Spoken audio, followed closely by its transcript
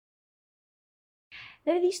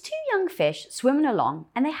There were these two young fish swimming along,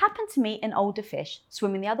 and they happened to meet an older fish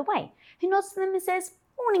swimming the other way, who nods to them and says,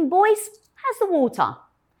 "Morning, boys, how's the water?"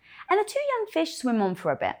 And the two young fish swim on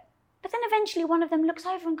for a bit, but then eventually one of them looks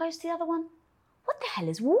over and goes to the other one, "What the hell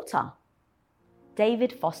is water?"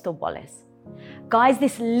 David Foster Wallace. Guys,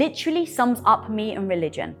 this literally sums up me and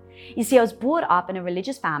religion. You see, I was brought up in a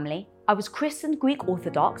religious family. I was Christian Greek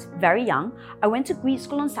Orthodox, very young. I went to Greek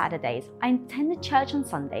school on Saturdays. I attended church on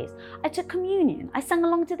Sundays. I took communion. I sang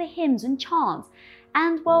along to the hymns and chants.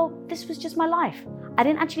 And well, this was just my life. I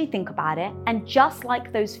didn't actually think about it. And just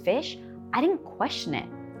like those fish, I didn't question it.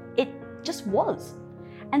 It just was.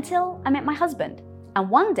 Until I met my husband. And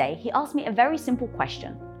one day he asked me a very simple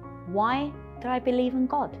question. Why did I believe in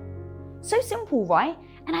God? So simple, right?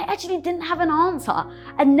 And I actually didn't have an answer.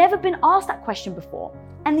 I'd never been asked that question before.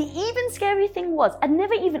 And the even scarier thing was, I'd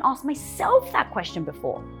never even asked myself that question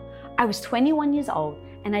before. I was 21 years old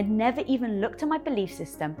and I'd never even looked at my belief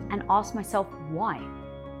system and asked myself why.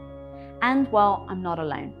 And well, I'm not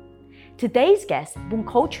alone. Today's guest, born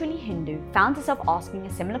culturally Hindu, found herself asking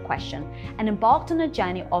a similar question and embarked on a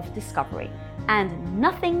journey of discovery. And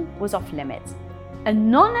nothing was off limits. A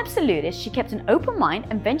non-absolutist, she kept an open mind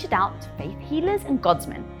and ventured out to faith healers and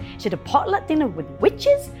godsmen. She had a potluck dinner with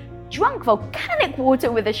witches, drank volcanic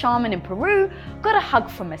water with a shaman in Peru, got a hug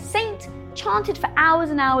from a saint, chanted for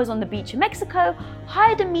hours and hours on the beach in Mexico,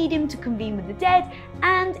 hired a medium to convene with the dead,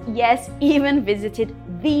 and yes, even visited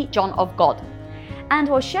the John of God. And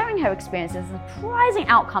while sharing her experiences, surprising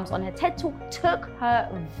outcomes on her TED Talk took her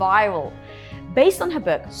viral. Based on her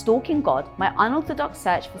book, Stalking God, My Unorthodox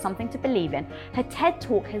Search for Something to Believe in, her TED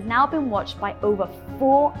Talk has now been watched by over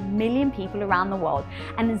 4 million people around the world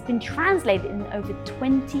and has been translated in over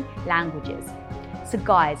 20 languages. So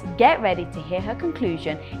guys, get ready to hear her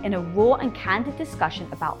conclusion in a raw and candid discussion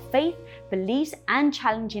about faith, beliefs, and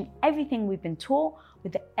challenging everything we've been taught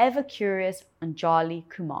with the ever-curious Anjali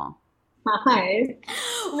Kumar. Hi.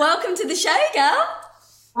 Welcome to the show, girl.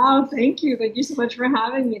 Oh, thank you. Thank you so much for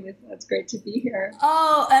having me. It's great to be here.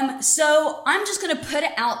 So I'm just going to put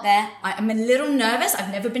it out there. I'm a little nervous.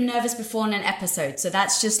 I've never been nervous before in an episode. So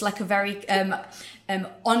that's just like a very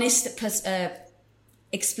honest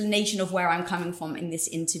explanation of where I'm coming from in this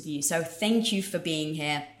interview. So thank you for being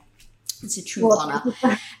here. It's a true honor. Thank you for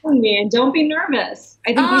having me. And don't be nervous.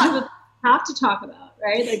 I think these are the things we have to talk about,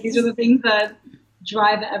 right? Like these are the things that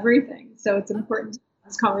drive everything. So it's important to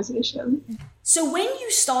have this conversation. So when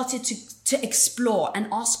you started to explore and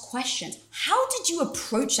ask questions, how did you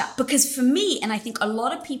approach that? Because for me, and I think a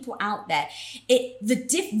lot of people out there,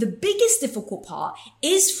 the biggest difficult part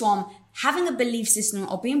is from having a belief system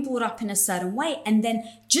or being brought up in a certain way and then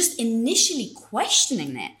just initially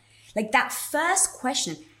questioning it. Like that first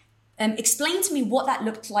question. Explain to me what that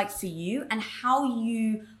looked like for you and how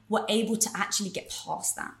you were able to actually get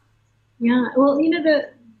past that. Yeah, well,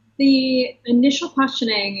 the initial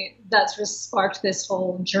questioning that sort of sparked this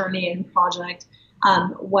whole journey and project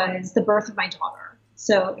was the birth of my daughter.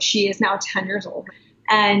 So she is now 10 years old.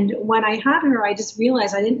 And when I had her, I just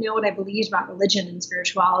realized I didn't know what I believed about religion and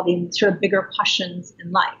spirituality and sort of bigger questions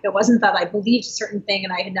in life. It wasn't that I believed a certain thing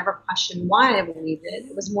and I had never questioned why I believed it.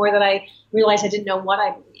 It was more that I realized I didn't know what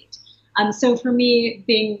I believed. So for me,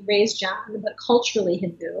 being raised Jain, but culturally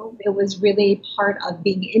Hindu, it was really part of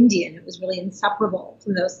being Indian. It was really inseparable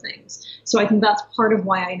from those things. So I think that's part of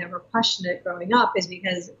why I never questioned it growing up, is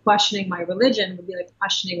because questioning my religion would be like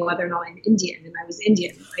questioning whether or not I'm Indian, and I was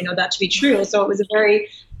Indian. I know that to be true. So it was a very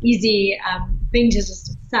easy thing to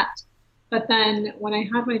just accept. But then when I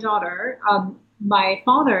had my daughter, my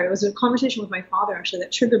father, it was a conversation with my father actually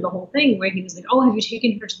that triggered the whole thing, where he was like, "Oh, have you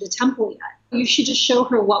taken her to the temple yet? You should just show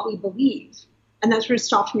her what we believe." And that sort of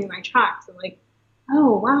stopped me in my tracks. I'm like,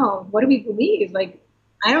 "Oh, wow, what do we believe? Like,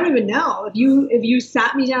 I don't even know. If you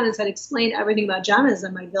sat me down and said, explain everything about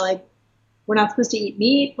Jainism, I'd be like, we're not supposed to eat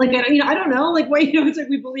meat. Like, I don't know. Like, what, it's like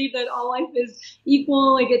we believe that all life is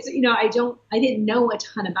equal. Like, it's, I didn't know a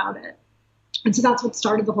ton about it. And so that's what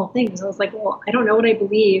started the whole thing. So I was like, well, I don't know what I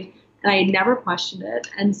believe. And I never questioned it.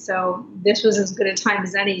 And so this was as good a time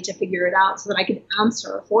as any to figure it out so that I could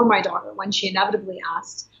answer for my daughter when she inevitably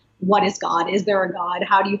asked, what is God? Is there a God?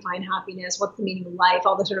 How do you find happiness? What's the meaning of life?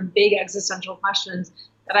 All the sort of big existential questions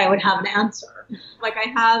that I would have an answer. Like, I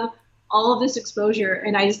have all of this exposure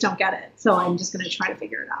and I just don't get it. So I'm just going to try to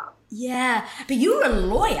figure it out. Yeah, but you were a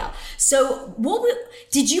lawyer. So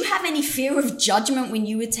did you have any fear of judgment when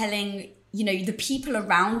you were telling the people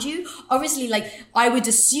around you. Obviously, like, I would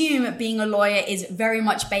assume being a lawyer is very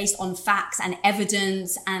much based on facts and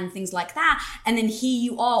evidence and things like that. And then here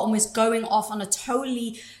you are almost going off on a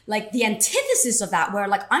totally, like, the antithesis of that, where,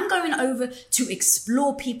 like, I'm going over to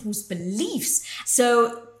explore people's beliefs.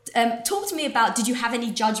 So talk to me about, did you have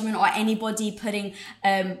any judgment or anybody putting,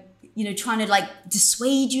 trying to, like,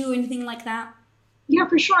 dissuade you or anything like that? Yeah,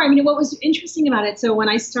 for sure. I mean, what was interesting about it, so when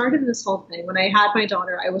I started this whole thing, when I had my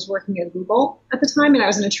daughter, I was working at Google at the time, and I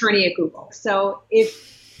was an attorney at Google. So if,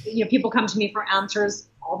 people come to me for answers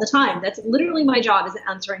all the time, that's literally my job, is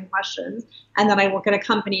answering questions. And then I work at a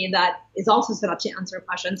company that is also set up to answer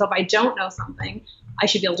questions. So if I don't know something, I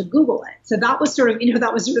should be able to Google it. So that was sort of,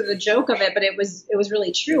 that was sort of the joke of it, but it was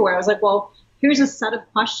really true, where I was like, well, here's a set of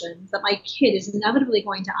questions that my kid is inevitably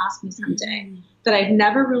going to ask me someday that I've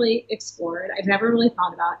never really explored, I've never really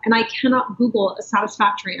thought about, and I cannot Google a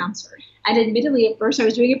satisfactory answer. And admittedly, at first I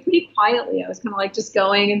was doing it pretty quietly. I was kind of like just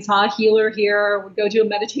going and saw a healer here, would go do a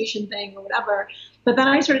meditation thing or whatever. But then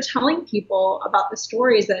I started telling people about the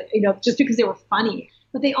stories that, just because they were funny,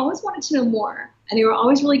 but they always wanted to know more, and they were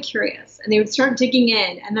always really curious, and they would start digging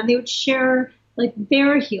in, and then they would share, like,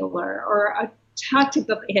 their healer or a tactic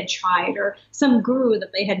that they had tried, or some guru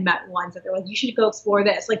that they had met once that they're like, you should go explore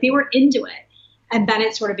this. Like, they were into it. And then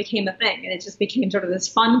it sort of became a thing, and it just became sort of this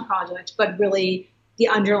fun project, but really the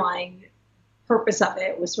underlying purpose of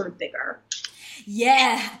it was sort of bigger.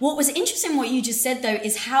 Yeah. What was interesting, what you just said though,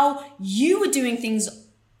 is how you were doing things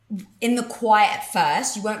in the quiet at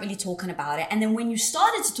first. You weren't really talking about it. And then when you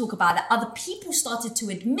started to talk about it, other people started to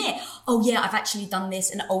admit, oh yeah, I've actually done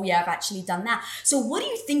this, and oh yeah, I've actually done that. So what do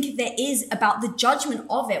you think there is about the judgment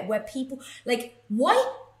of it, where people, like, why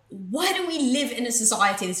do we live in a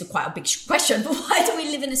society, this is quite a big question, but why do we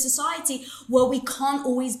live in a society where we can't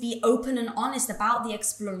always be open and honest about the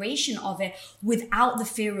exploration of it without the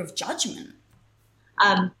fear of judgment?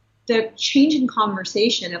 The change in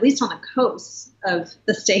conversation, at least on the coasts of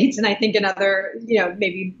the States, and I think in other,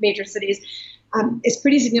 maybe major cities, is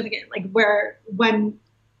pretty significant. Like, when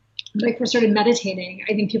I first started meditating,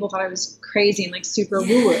 I think people thought I was crazy and like super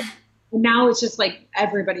woo-woo. And now it's just like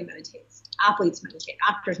everybody meditates. Athletes meditate,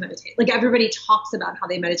 actors meditate. Like, everybody talks about how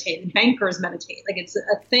they meditate, and bankers meditate. Like, it's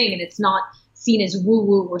a thing, and it's not seen as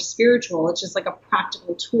woo-woo or spiritual. It's just like a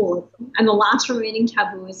practical tool. And the last remaining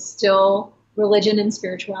taboo is still religion and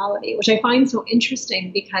spirituality, which I find so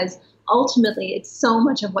interesting, because ultimately it's so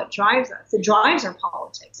much of what drives us. It drives our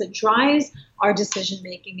politics. It drives our decision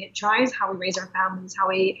making. It drives how we raise our families, how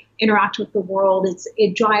we interact with the world.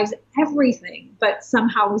 It drives everything, but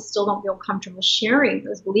somehow we still don't feel comfortable sharing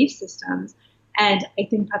those belief systems. And I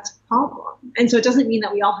think that's a problem. And so it doesn't mean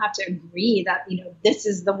that we all have to agree that, this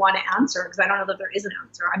is the one answer, because I don't know that there is an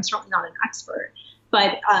answer. I'm certainly not an expert,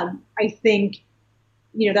 but I think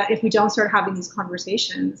that if we don't start having these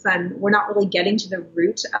conversations, then we're not really getting to the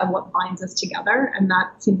root of what binds us together. And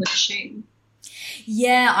that seems like a shame.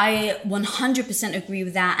 Yeah, I 100% agree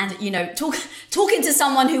with that. And, talking to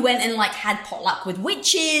someone who went and like had potluck with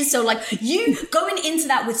witches. So like, you going into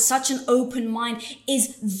that with such an open mind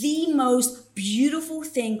is the most beautiful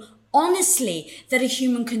thing, honestly, that a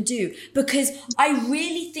human can do. Because I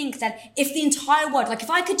really think that if the entire world, like, if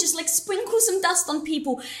I could just like sprinkle some dust on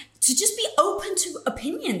people to just be open to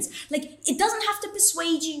opinions, like, it doesn't have to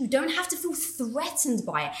persuade you. You don't have to feel threatened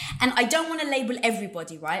by it. And I don't want to label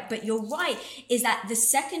everybody, right? But you're right, is that the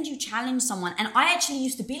second you challenge someone, and I actually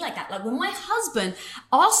used to be like that. Like, when my husband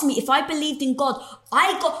asked me if I believed in God,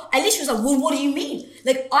 I literally was like, well, what do you mean?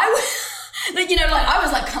 Like, I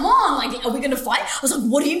was like, come on, like, are we going to fight? I was like,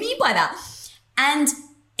 what do you mean by that? And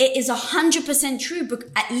it is 100% true, but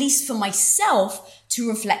at least for myself, to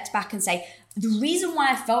reflect back and say, the reason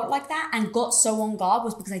why I felt like that and got so on guard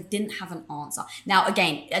was because I didn't have an answer. Now,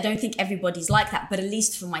 again, I don't think everybody's like that, but at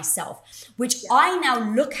least for myself, which I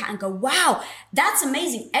now look at and go, wow, that's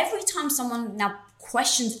amazing. Every time someone now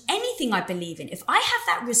questions anything I believe in, if I have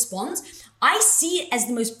that response, I see it as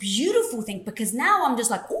the most beautiful thing, because now I'm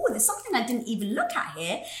just like, oh, there's something I didn't even look at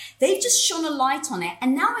here. They've just shone a light on it,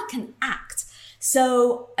 and now I can act.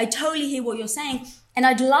 So I totally hear what you're saying. And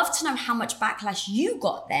I'd love to know how much backlash you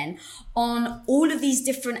got then on all of these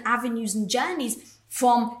different avenues and journeys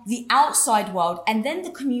from the outside world and then the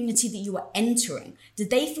community that you were entering. Did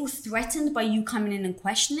they feel threatened by you coming in and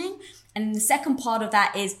questioning? And the second part of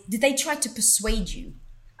that is, did they try to persuade you?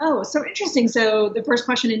 Oh, so interesting. So the first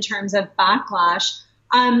question in terms of backlash,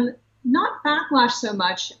 not backlash so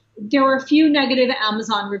much. There were a few negative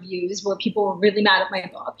Amazon reviews where people were really mad at my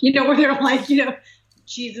book, where they're like,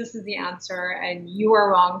 Jesus is the answer and you are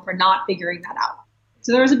wrong for not figuring that out.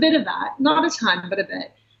 So there was a bit of that, not a ton, but a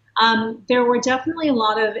bit. There were definitely a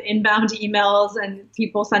lot of inbound emails and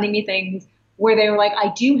people sending me things where they were like,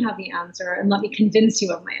 I do have the answer and let me convince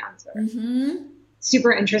you of my answer. Mm-hmm.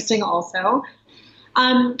 Super interesting also.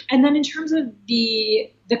 And then in terms of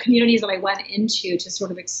the communities that I went into to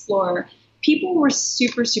sort of explore, people were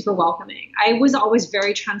super, super welcoming. I was always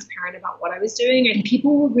very transparent about what I was doing, and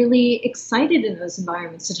people were really excited in those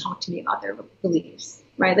environments to talk to me about their beliefs,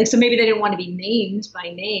 right? Like, so maybe they didn't want to be named by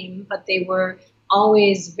name, but they were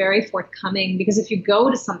always very forthcoming, because if you go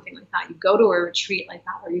to something like that, you go to a retreat like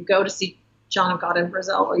that, or you go to see John of God in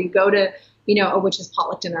Brazil, or you go to, a witch's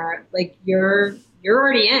potluck dinner, like you're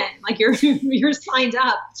already in, like you're signed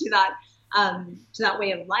up to that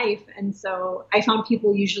way of life. And so I found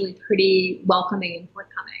people usually pretty welcoming and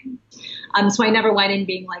forthcoming. So I never went in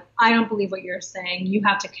being like, I don't believe what you're saying, you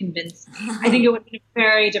have to convince me. I think it would be a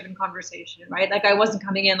very different conversation, right? Like I wasn't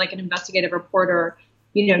coming in like an investigative reporter,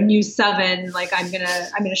 News 7, like I'm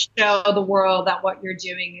gonna show the world that what you're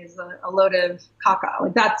doing is a load of caca.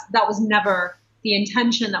 Like that was never the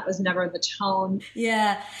intention, that was never the tone.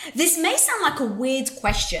 Yeah. This may sound like a weird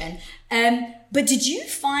question, but did you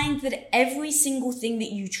find that every single thing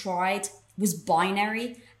that you tried was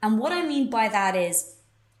binary? And what I mean by that is,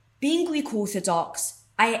 being Greek Orthodox,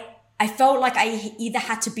 I felt like I either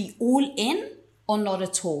had to be all in or not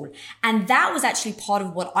at all. And that was actually part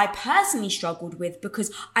of what I personally struggled with,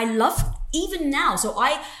 because I love, even now, so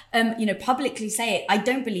I, publicly say it, I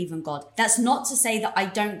don't believe in God. That's not to say that I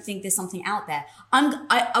don't think there's something out there.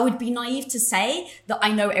 I would be naive to say that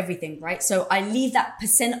I know everything, right? So I leave that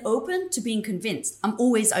percent open to being convinced. I'm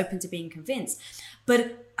always open to being convinced.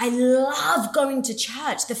 But I love going to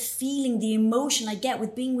church, the feeling, the emotion I get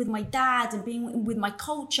with being with my dad and being with my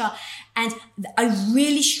culture. And I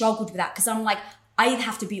really struggled with that, because I'm like, I either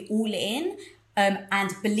have to be all in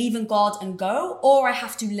and believe in God and go, or I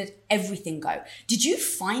have to let everything go. Did you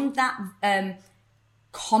find that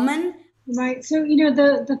common? Right. So,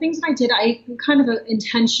 the things that I did, I kind of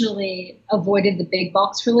intentionally avoided the big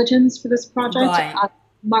box religions for this project. Right.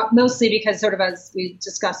 Mostly because, sort of as we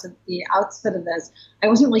discussed at the outset of this, I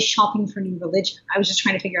wasn't really shopping for new religion. I was just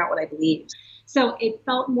trying to figure out what I believed. So it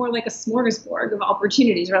felt more like a smorgasbord of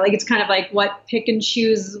opportunities, right? Like it's kind of like pick and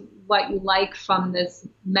choose what you like from this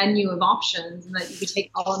menu of options, and that you could take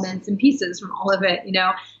elements and pieces from all of it.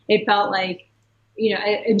 It felt like,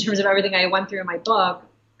 in terms of everything I went through in my book,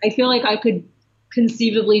 I feel like I could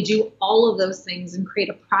conceivably do all of those things and create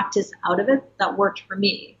a practice out of it that worked for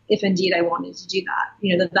me, if indeed I wanted to do that.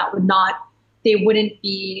 They wouldn't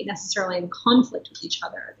be necessarily in conflict with each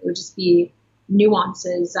other. They would just be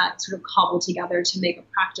nuances that sort of cobble together to make a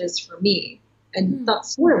practice for me. And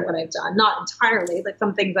that's sort of what I've done. Not entirely, like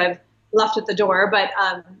some things I've left at the door, but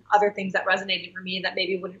other things that resonated for me that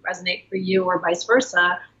maybe wouldn't resonate for you, or vice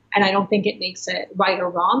versa. And I don't think it makes it right or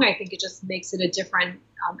wrong. I think it just makes it a different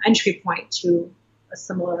entry point to a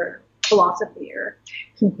similar philosophy or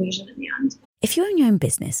conclusion in the end. If you own your own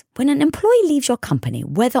business, when an employee leaves your company,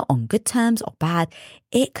 whether on good terms or bad,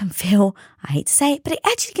 it can feel, I hate to say it, but it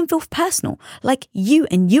actually can feel personal, like you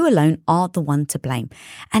and you alone are the one to blame.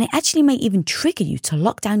 And it actually may even trigger you to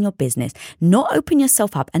lock down your business, not open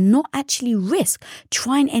yourself up, and not actually risk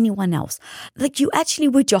trying anyone else. Like you actually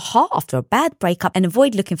would your heart after a bad breakup and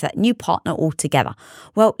avoid looking for that new partner altogether.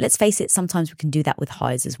 Well, let's face it, sometimes we can do that with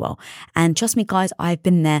hires as well. And trust me, guys, I've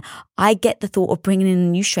been there. I get the thought of bringing in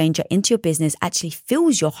a new stranger into your business actually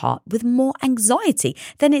fills your heart with more anxiety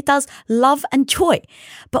than it does love and joy.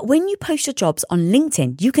 But when you post your jobs on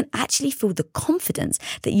LinkedIn, you can actually feel the confidence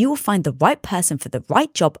that you will find the right person for the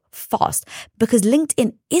right job fast, because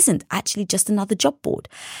LinkedIn isn't actually just another job board.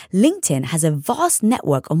 LinkedIn has a vast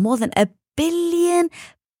network of more than a billion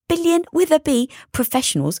with a B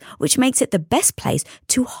professionals, which makes it the best place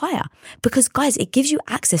to hire. Because guys, it gives you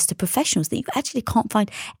access to professionals that you actually can't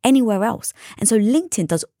find anywhere else. And so LinkedIn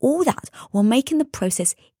does all that while making the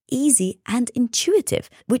process easy and intuitive,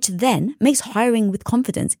 which then makes hiring with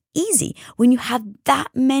confidence easy when you have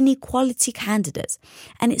that many quality candidates.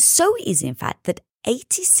 And it's so easy, in fact, that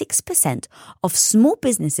 86% of small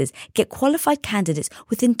businesses get qualified candidates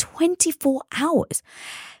within 24 hours.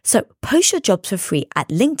 So post your jobs for free at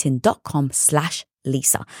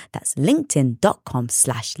linkedin.com/Lisa. That's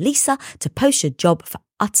linkedin.com/Lisa to post your job for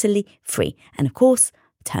utterly free. And of course,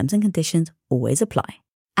 terms and conditions always apply.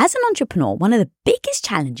 As an entrepreneur, one of the biggest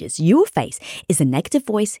challenges you will face is the negative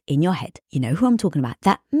voice in your head. You know who I'm talking about,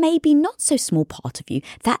 that maybe not so small part of you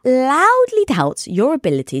that loudly doubts your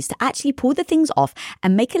abilities to actually pull the things off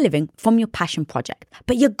and make a living from your passion project.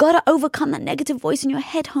 But you gotta overcome that negative voice in your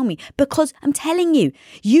head, homie, because I'm telling you,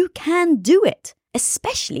 you can do it.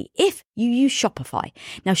 especially if you use Shopify.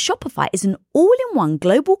 Now, Shopify is an all-in-one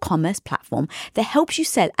global commerce platform that helps you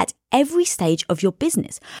sell at every stage of your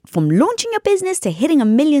business. From launching your business to hitting $1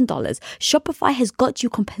 million, Shopify has got you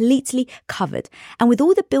completely covered. And with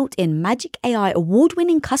all the built-in Magic AI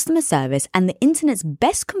award-winning customer service and the internet's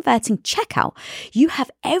best converting checkout, you have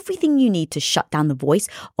everything you need to shut down the voice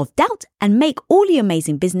of doubt and make all your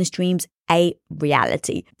amazing business dreams a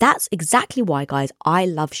reality. That's exactly why, guys, I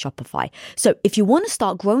love Shopify. So if you want to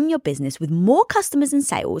start growing your business with more customers and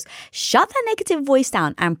sales, shut that negative voice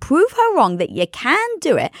down and prove her wrong that you can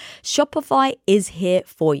do it, Shopify is here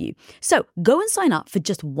for you. So go and sign up for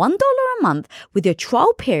just $1 a month with your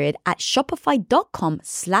trial period at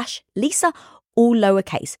shopify.com/Lisa, all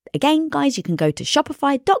lowercase. Again, guys, you can go to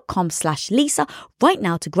shopify.com/Lisa right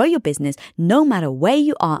now to grow your business no matter where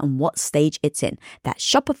you are and what stage it's in. That's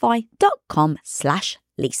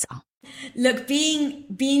shopify.com/Lisa. Look,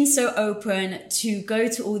 being so open to go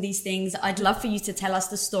to all these things, I'd love for you to tell us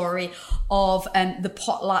the story of the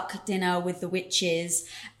potluck dinner with the witches,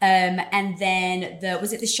 and then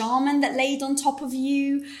was it the shaman that laid on top of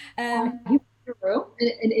you? Guru,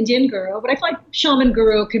 an Indian guru, but I feel like shaman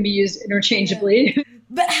guru can be used interchangeably. Yeah.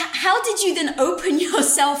 But how did you then open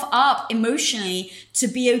yourself up emotionally to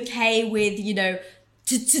be okay with, to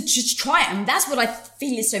try it? And that's what I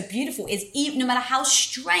feel is so beautiful, is even no matter how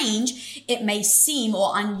strange it may seem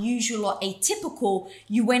or unusual or atypical,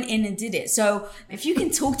 you went in and did it. So if you can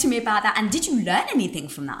talk to me about that, and did you learn anything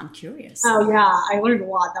from that? I'm curious. Oh yeah, I learned a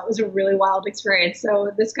lot. That was a really wild experience.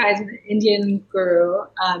 So this guy's an Indian guru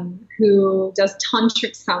who does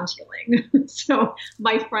tantric sound healing. So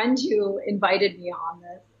my friend who invited me on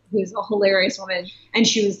this, who's a hilarious woman, and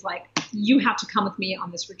she was like, you have to come with me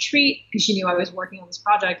on this retreat, because she knew I was working on this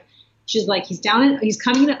project. She's like, he's coming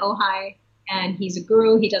to Ojai, and he's a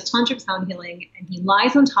guru. He does tantric sound healing, and he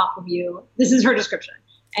lies on top of you. This is her description.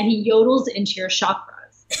 And he yodels into your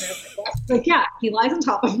chakras. Like, yeah, he lies on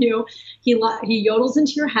top of you. He yodels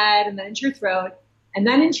into your head, and then into your throat, and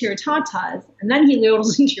then into your tatas, and then he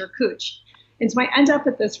yodels into your cooch. And so I end up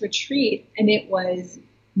at this retreat, and it was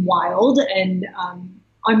wild and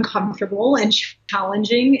uncomfortable and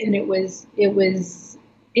challenging, and it was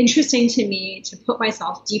interesting to me to put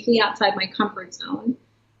myself deeply outside my comfort zone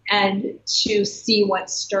and to see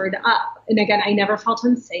what stirred up. And again, I never felt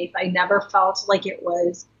unsafe. I never felt like it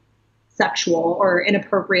was sexual or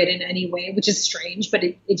inappropriate in any way, which is strange, but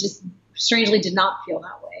it just strangely did not feel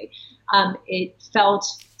that way. It felt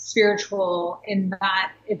spiritual in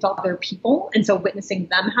that it felt other people, and so witnessing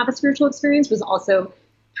them have a spiritual experience was also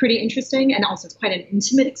pretty interesting, and also it's quite an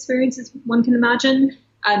intimate experience, as one can imagine.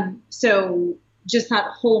 So just that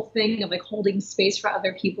whole thing of like holding space for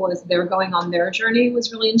other people as they're going on their journey was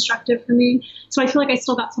really instructive for me. So I feel like I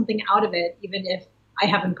still got something out of it, even if I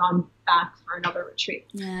haven't gone back for another retreat.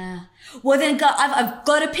 Yeah. Well, then I've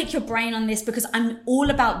got to pick your brain on this, because I'm all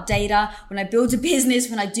about data. When I build a business,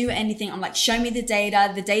 when I do anything, I'm like, show me the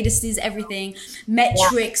data. The data says everything.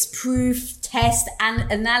 Metrics, proof, test,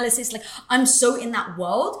 and analysis. Like, I'm so in that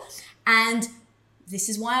world. And this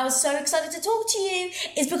is why I was so excited to talk to you,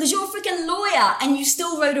 is because you're a freaking lawyer and you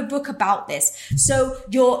still wrote a book about this. So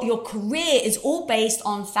your career is all based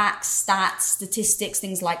on facts, stats, statistics,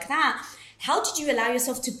 things like that. How did you allow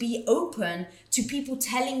yourself to be open to people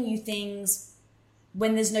telling you things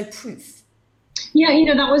when there's no proof? Yeah,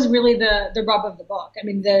 that was really the rub of the book. I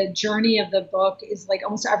mean, the journey of the book is like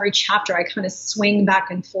almost every chapter I kind of swing back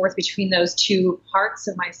and forth between those two parts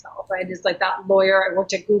of myself, right? It's like that lawyer. I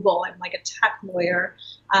worked at Google. I'm like a tech lawyer.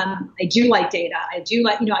 I do like data. I do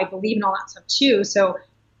like, I believe in all that stuff too. So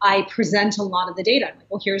I present a lot of the data. I'm like,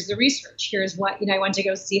 well, here's the research. Here's what, I went to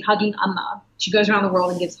go see Hugging Amma. She goes around the world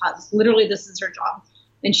and gives hugs. Literally, this is her job.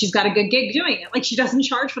 And she's got a good gig doing it. Like, she doesn't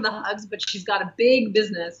charge for the hugs, but she's got a big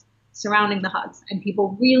business surrounding the hugs. And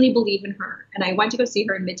people really believe in her. And I went to go see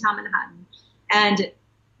her in Midtown Manhattan. And,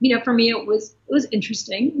 for me, it was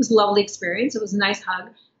interesting. It was a lovely experience. It was a nice hug.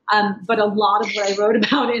 But a lot of what I wrote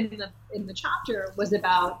about in the chapter was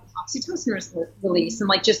about oxytocin release and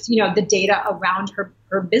like just, the data around her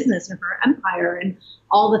business and her empire and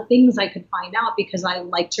all the things I could find out, because I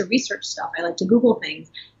like to research stuff. I like to Google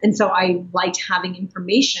things. And so I liked having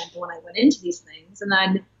information when I went into these things. And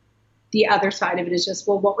then the other side of it is just,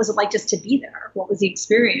 well, what was it like just to be there? What was the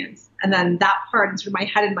experience? And then that part, and sort of my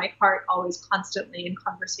head and my heart always constantly in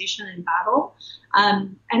conversation and battle.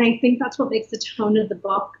 And I think that's what makes the tone of the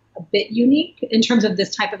book a bit unique in terms of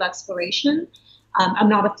this type of exploration. I'm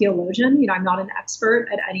not a theologian, I'm not an expert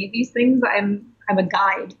at any of these things. I'm a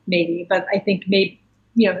guide maybe, but I think maybe,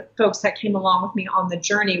 the folks that came along with me on the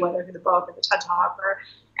journey, whether through the book or the TED Talk or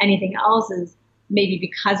anything else, is maybe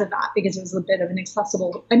because of that, because it was a bit of an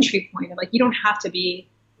accessible entry point of like, you don't have to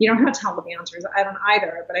tell all the answers. I don't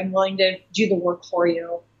either, but I'm willing to do the work for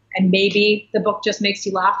you. And maybe the book just makes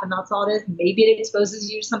you laugh and that's all it is. Maybe it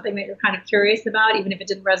exposes you to something that you're kind of curious about, even if it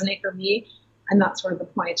didn't resonate for me. And that's sort of the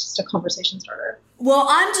point, just a conversation starter. Well,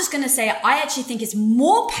 I'm just going to say, I actually think it's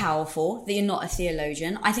more powerful that you're not a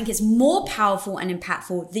theologian. I think it's more powerful and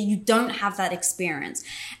impactful that you don't have that experience.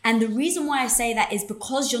 And the reason why I say that is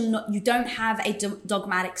because you don't have a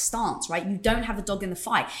dogmatic stance, right? You don't have a dog in the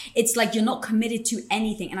fight. It's like you're not committed to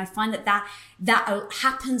anything. And I find that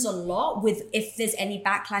happens a lot with, if there's any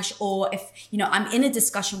backlash, or if, I'm in a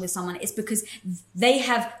discussion with someone, it's because they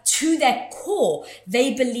have, to their core,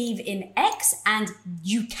 they believe in X and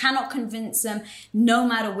you cannot convince them no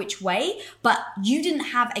matter which way, but you didn't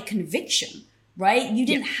have a conviction, right? You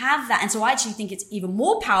didn't have that. And so I actually think it's even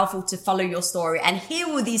more powerful to follow your story and hear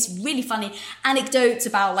all these really funny anecdotes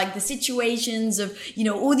about like the situations of,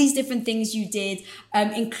 all these different things you did,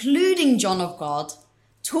 including John of God.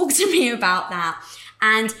 Talk to me about that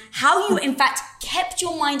and how you, in fact, kept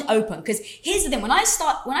your mind open. Because here's the thing. When I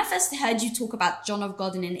first heard you talk about John of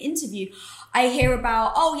God in an interview, I hear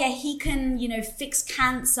about, oh yeah, he can, fix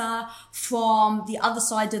cancer from the other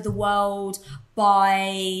side of the world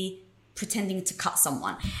by pretending to cut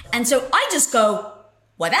someone. And so I just go,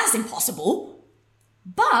 well, that's impossible.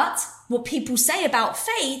 But what people say about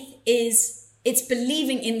faith is it's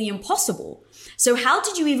believing in the impossible. So how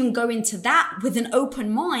did you even go into that with an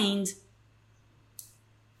open mind?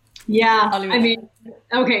 Yeah, I mean,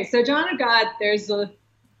 okay, so John of God, there's an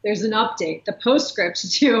update, the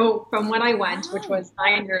postscript to from when I went, which was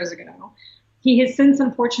 9 years ago. He has since,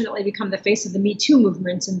 unfortunately, become the face of the Me Too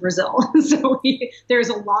movement in Brazil. So there's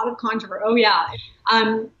a lot of controversy. Oh yeah,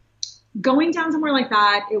 going down somewhere like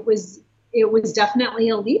that, it was definitely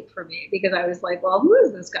a leap for me, because I was like, well, who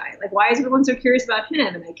is this guy? Like, why is everyone so curious about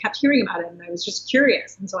him? And I kept hearing about him and I was just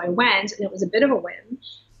curious. And so I went, and it was a bit of a win,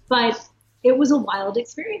 but it was a wild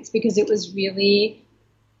experience because it was really,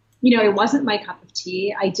 it wasn't my cup of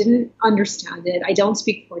tea. I didn't understand it. I don't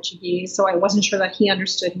speak Portuguese, so I wasn't sure that he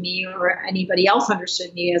understood me or anybody else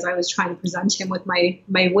understood me as I was trying to present him with my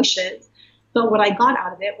wishes. But what I got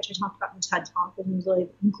out of it, which I talked about in TED Talk, and was really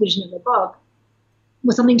the conclusion of the book,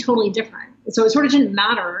 was something totally different. So it sort of didn't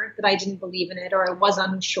matter that I didn't believe in it or I was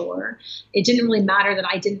unsure. It didn't really matter that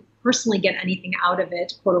I didn't personally get anything out of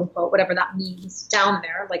it, quote unquote, whatever that means down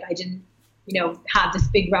there. Like I didn't, have this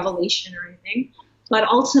big revelation or anything. But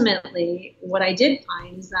ultimately, what I did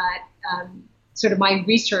find is that sort of my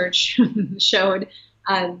research showed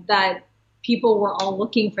that people were all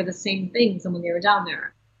looking for the same things when they were down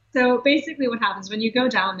there. So basically what happens when you go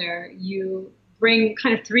down there, you bring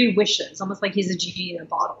kind of 3 wishes, almost like he's a genie in a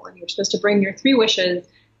bottle. And you're supposed to bring your 3 wishes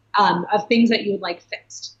of things that you would like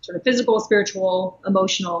fixed, sort of physical, spiritual,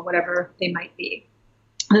 emotional, whatever they might be.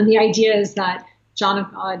 And the idea is that John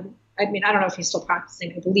of God, I mean, I don't know if he's still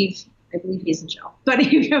practicing. I believe he's in jail. But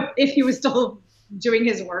if he was still doing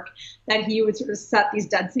his work, that he would sort of set these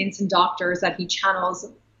dead saints and doctors that he channels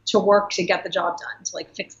to work to get the job done, to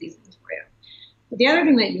like fix these things for you. But the other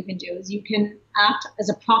thing that you can do is you can act as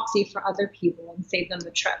a proxy for other people and save them the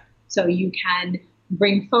trip. So you can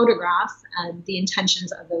bring photographs and the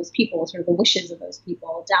intentions of those people, sort of the wishes of those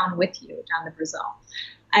people, down with you, down to Brazil.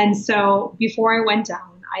 And so before I went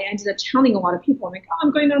down, I ended up telling a lot of people, I'm like, oh,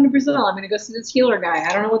 I'm going down to Brazil. I'm going to go see this healer guy.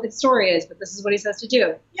 I don't know what the story is, but this is what he says to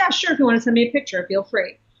do. Yeah, sure. If you want to send me a picture, feel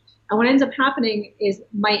free. And what ends up happening is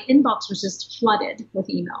my inbox was just flooded with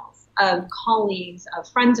emails of colleagues, of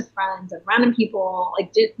friends, of random people,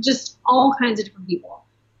 like just all kinds of different people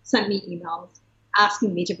sent me emails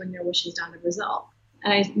asking me to bring their wishes down to Brazil.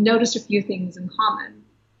 And I noticed a few things in common.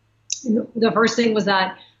 And the first thing was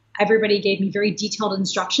that everybody gave me very detailed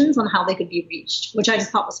instructions on how they could be reached, which I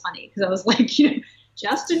just thought was funny because I was like,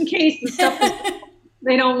 just in case the stuff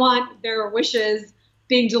they don't want their wishes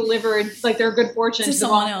being delivered, like their good fortune to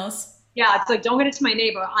someone else. Yeah, it's like, don't get it to my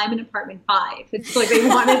neighbor. I'm in apartment 5. It's like they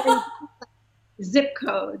wanted zip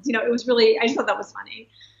codes. It was really, I just thought that was funny.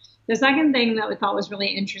 The second thing that we thought was really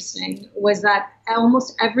interesting was that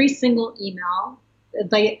almost every single email,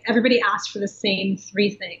 like everybody asked for the same 3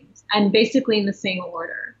 things and basically in the same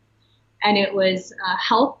order. And it was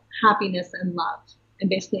health, happiness, and love, and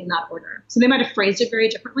basically in that order. So they might have phrased it very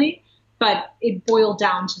differently, but it boiled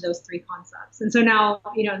down to those 3 concepts. And so now,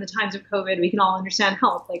 in the times of COVID, we can all understand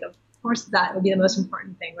health. Like, of course, that would be the most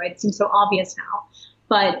important thing, right? It seems so obvious now,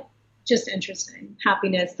 but just interesting.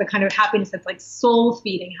 Happiness, the kind of happiness that's like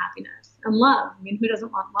soul-feeding happiness. And love. I mean, who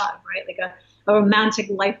doesn't want love, right? Like a romantic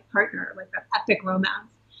life partner, like an epic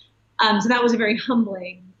romance. So that was a very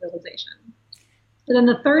humbling realization. But then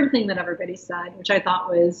the third thing that everybody said, which I thought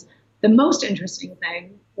was the most interesting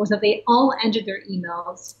thing, was that they all ended their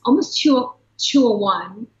emails almost to a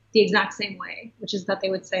one the exact same way, which is that they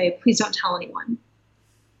would say, please don't tell anyone.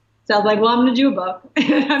 So I was like, well, I'm going to do a book.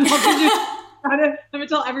 I'm going to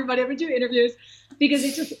tell everybody. I'm going to do interviews, because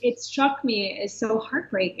it struck me as so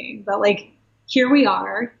heartbreaking that, like, here we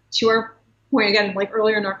are, to our point again, like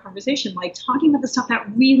earlier in our conversation, like talking about the stuff that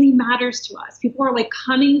really matters to us. People are like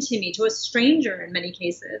coming to me, to a stranger in many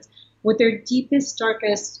cases, with their deepest,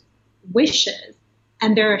 darkest wishes,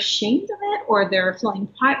 and they're ashamed of it, or they're feeling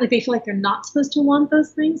like they feel like they're not supposed to want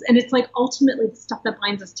those things. And it's like ultimately the stuff that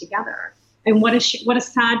binds us together. And what a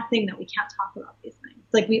sad thing that we can't talk about these things.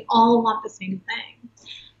 Like, we all want the same thing.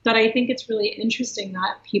 But I think it's really interesting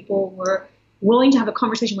that people were willing to have a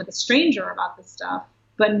conversation with a stranger about this stuff,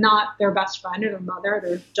 but not their best friend or their mother or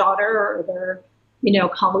their daughter or their,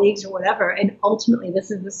 colleagues or whatever. And ultimately, this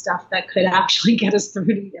is the stuff that could actually get us through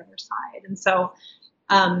to the other side. And so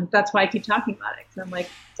that's why I keep talking about it. Because I'm like,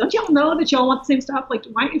 don't y'all know that y'all want the same stuff? Like,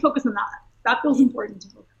 why don't you focus on that? That feels important to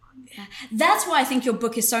focus on. Yeah. That's why I think your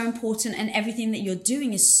book is so important, and everything that you're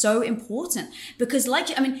doing is so important, because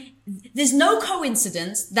there's no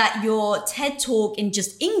coincidence that your TED Talk in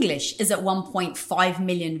just English is at 1.5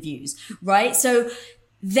 million views, right? So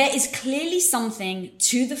there is clearly something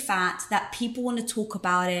to the fact that people want to talk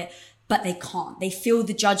about it, but they can't. They feel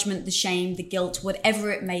the judgment, the shame, the guilt,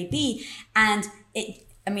 whatever it may be. And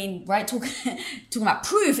right, talking about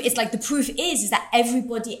proof, it's like the proof is that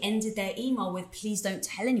everybody ended their email with, please don't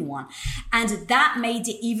tell anyone. And that made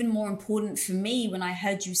it even more important for me when I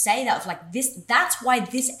heard you say that. I was like, that's why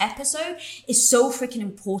this episode is so freaking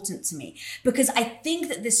important to me, because I think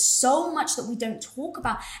that there's so much that we don't talk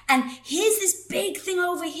about. And here's this big thing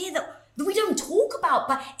over here that we don't talk about,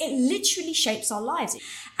 but it literally shapes our lives.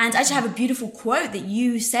 And I actually have a beautiful quote that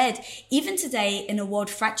you said: even today, in a world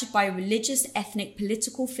fractured by religious, ethnic,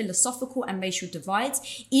 political, philosophical, and racial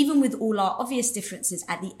divides, even with all our obvious differences,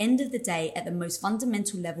 at the end of the day, at the most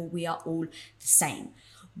fundamental level, we are all the same.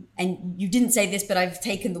 And you didn't say this, but I've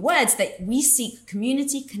taken the words, that we seek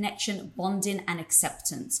community, connection, bonding, and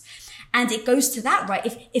acceptance. And it goes to that,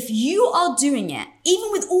 right? If you are doing it,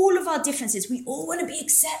 even with all of our differences, we all want to be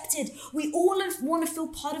accepted. We all want to feel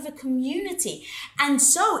part of a community. And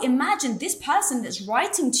so imagine this person that's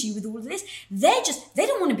writing to you with all of this, they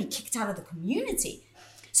don't want to be kicked out of the community.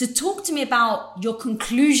 So talk to me about your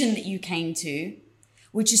conclusion that you came to,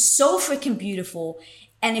 which is so freaking beautiful.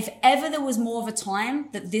 And if ever there was more of a time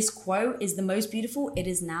that this quote is the most beautiful, it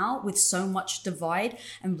is now, with so much divide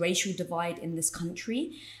and racial divide in this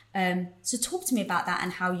country. So talk to me about that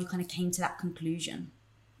and how you kind of came to that conclusion.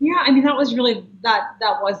 Yeah, that was really, that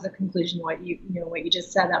was the conclusion. What you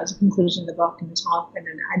just said, that was the conclusion of the book and the talk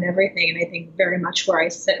and everything. And I think very much where I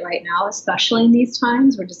sit right now, especially in these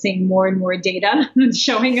times, we're just seeing more and more data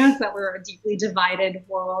showing us that we're a deeply divided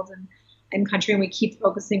world and country, and we keep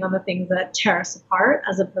focusing on the things that tear us apart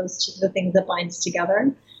as opposed to the things that bind us together.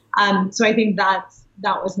 So I think that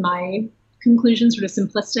was my conclusion, sort of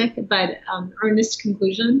simplistic but earnest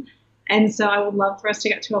conclusion. And so I would love for us to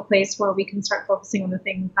get to a place where we can start focusing on the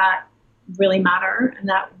things that really matter, and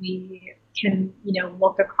that we can,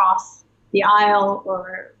 look across the aisle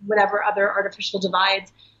or whatever other artificial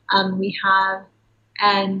divides we have,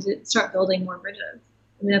 and start building more bridges.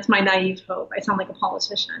 That's my naive hope. I sound like a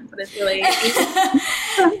politician, but it's really.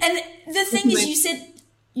 And the thing is,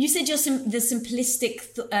 you said the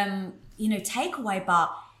simplistic, takeaway,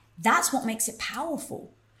 but that's what makes it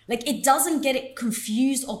powerful. Like, it doesn't get it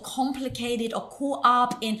confused or complicated or caught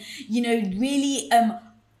up in, really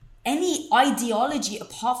any ideology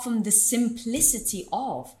apart from the simplicity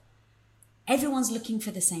of everyone's looking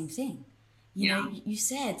for the same thing. You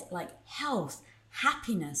said like health,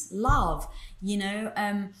 happiness, love,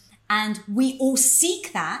 and we all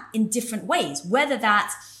seek that in different ways, whether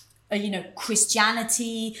that's,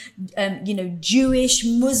 Christianity, Jewish,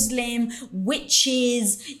 Muslim,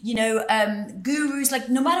 witches, gurus, like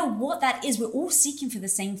no matter what that is, we're all seeking for the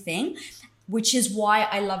same thing, which is why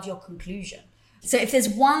I love your conclusion. So if there's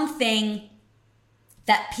one thing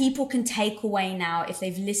that people can take away now, if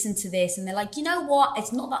they've listened to this and they're like, you know what,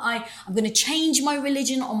 it's not that I'm going to change my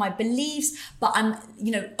religion or my beliefs, but I'm,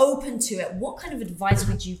 open to it. What kind of advice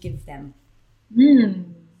would you give them?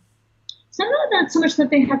 It's not so much that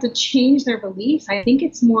they have to change their beliefs. I think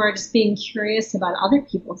it's more just being curious about other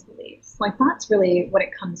people's beliefs. Like, that's really what it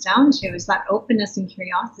comes down to, is that openness and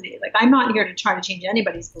curiosity. Like, I'm not here to try to change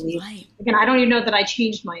anybody's beliefs. Right. Again, I don't even know that I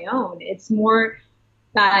changed my own. It's more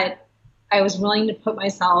that I was willing to put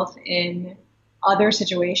myself in other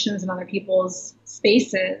situations and other people's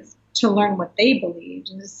spaces to learn what they believed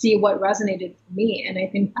and to see what resonated for me. And I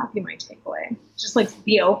think that'd be my takeaway. Just like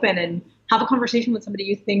be open and have a conversation with somebody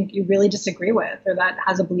you think you really disagree with, or that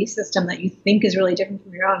has a belief system that you think is really different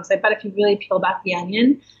from your own. So I bet if you really peel back the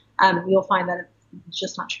onion, you'll find that it's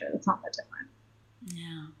just not true. It's not that different.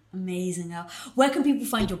 Yeah. Amazing. Where can people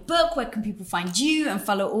find your book? Where can people find you and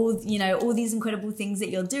follow all these incredible things that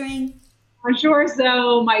you're doing? Sure.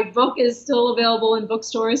 So my book is still available in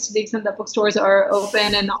bookstores to the extent that bookstores are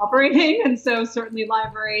open and operating. And so certainly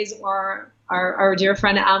libraries or our dear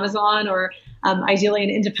friend Amazon, or ideally an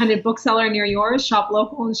independent bookseller near yours. Shop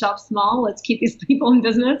local and shop small. Let's keep these people in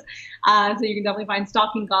business. So you can definitely find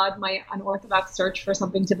Stalking God, my unorthodox search for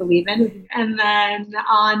something to believe in. And then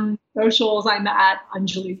on socials, I'm at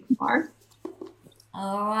Anjali Kumar.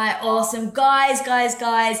 All right, awesome. Guys,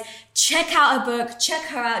 check out her book, check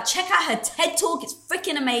her out, check out her TED Talk. It's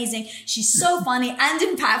freaking amazing. She's so funny and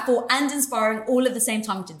impactful and inspiring all at the same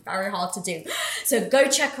time, which is very hard to do. So go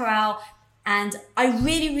check her out. And I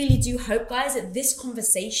really, really do hope, guys, that this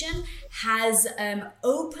conversation has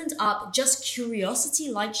opened up just curiosity,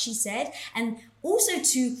 like she said, and also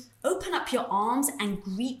to open up your arms and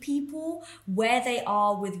greet people where they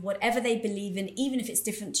are with whatever they believe in, even if it's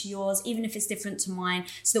different to yours, even if it's different to mine,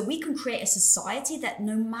 so that we can create a society that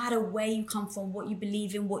no matter where you come from, what you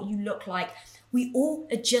believe in, what you look like, we all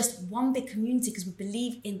are just one big community because we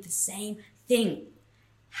believe in the same thing: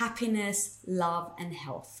 happiness, love, and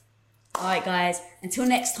health. All right, guys, until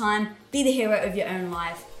next time, be the hero of your own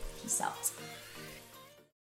life. Peace out.